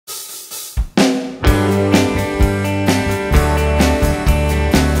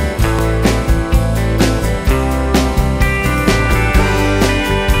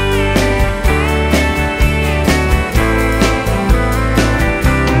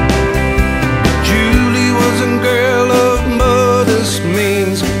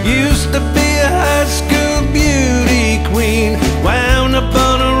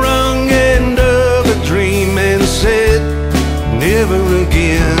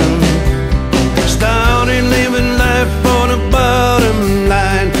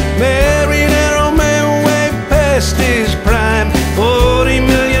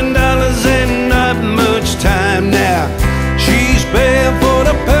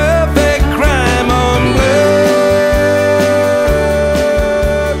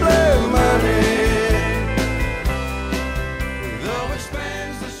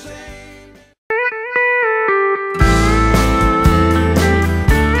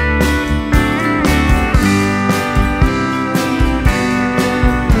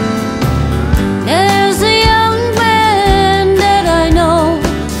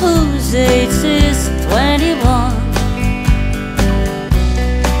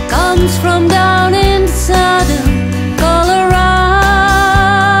comes from down in southern Colorado,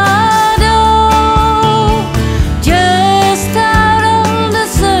 just out on the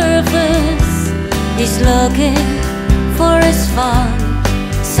surface. He's looking for his fun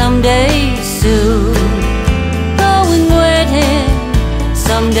someday soon, going with him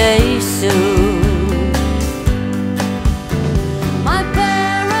someday soon. My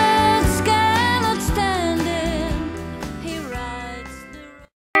parents cannot stand him. He rides the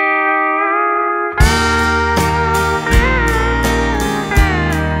road.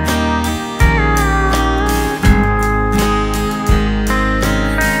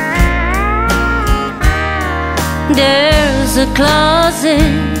 There's a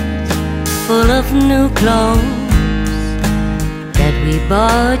closet full of new clothes that we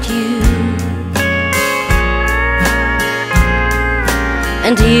bought you,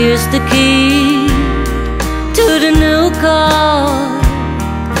 and here's the key to the new car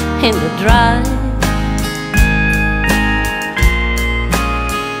in the drive.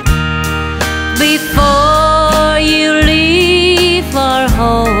 Before you leave our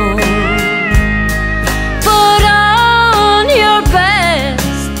home, put on your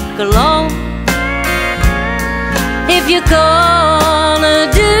best cologne. If you're gonna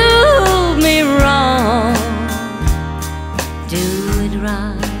do me wrong, do it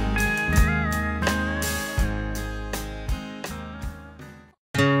right.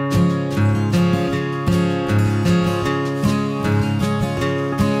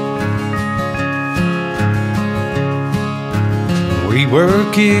 We were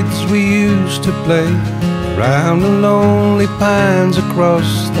kids, we used to play around the lonely pines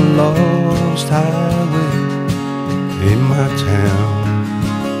across the lost highway in my town.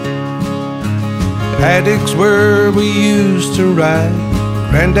 Paddocks where we used to ride.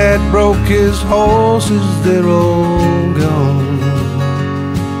 Granddad broke his horses, they're all gone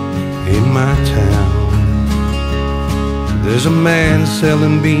in my town. There's a man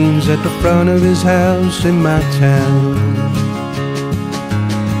selling beans at the front of his house in my town.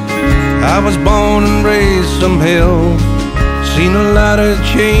 I was born and raised some hill, seen a lot of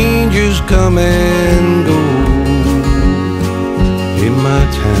changes come and go in my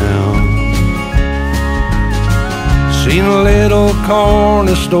town. Seen a little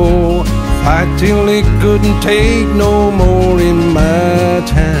corner store fight till it couldn't take no more in my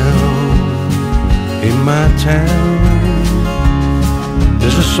town. In my town,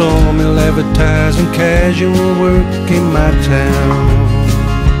 there's a sawmill advertising casual work in my town.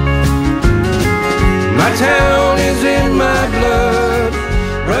 My town is in my blood,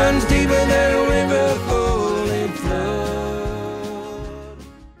 runs deeper than a river full in flood.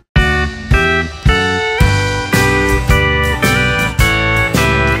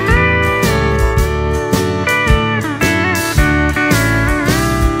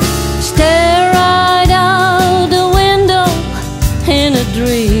 Stare right out the window in a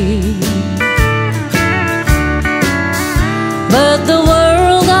dream, but the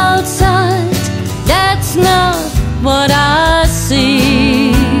world outside, that's not what I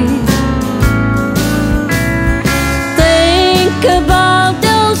see. Think about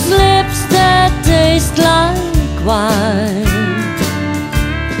those lips that taste like wine.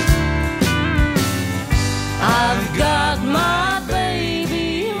 I've got my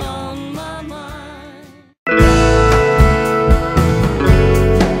baby on my mind.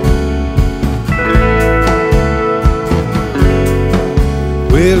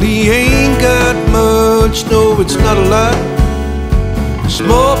 Well, he ain't got much, no, it's not a lot.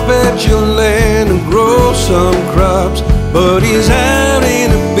 Small patch of land and grow some crops, but he's out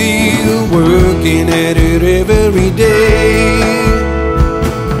in the field working at it every day.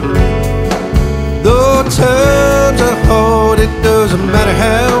 Though times are hard, it doesn't matter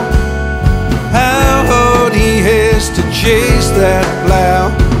how hard he has to chase that plow.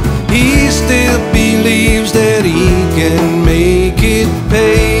 He still believes that he can make it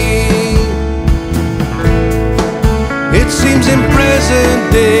pay. It seems in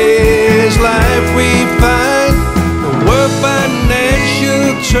present day's life we find the word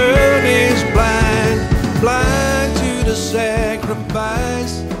financial turn is blind, blind to the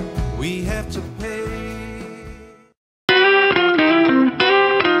sacrifice we have to pay.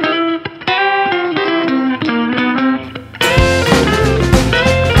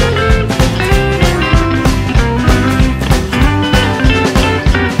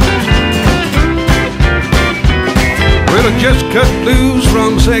 Well, I just cut loose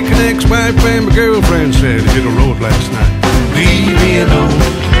from the second ex-wife, and my girlfriend said hit a road last night. Leave me alone,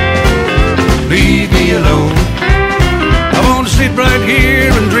 leave me alone. I want to sit right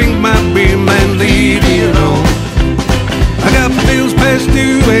here and drink my beer, man, leave me alone. I got bills paid last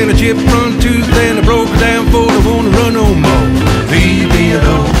two, and a chip front tooth, and I broke down for I wanna run no more. Leave me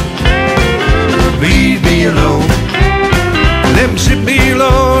alone, leave me alone. Let me sit me,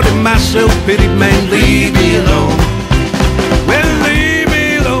 Lord, in my self-pity, man. Leave me alone. Well, leave me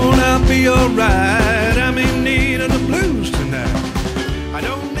alone, I'll be alright. I'm in need of the blues tonight. I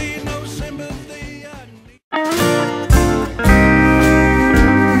don't need no sympathy.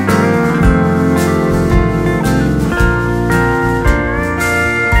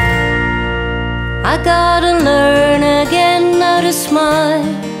 I gotta learn again how to smile,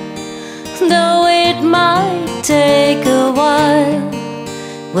 though it might take a while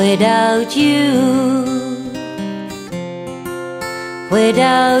without you,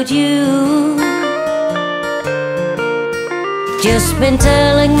 without you. Just been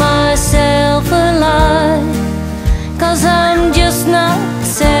telling myself a lie, 'cause I'm just not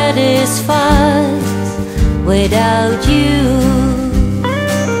satisfied without you,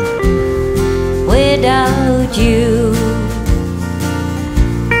 without you.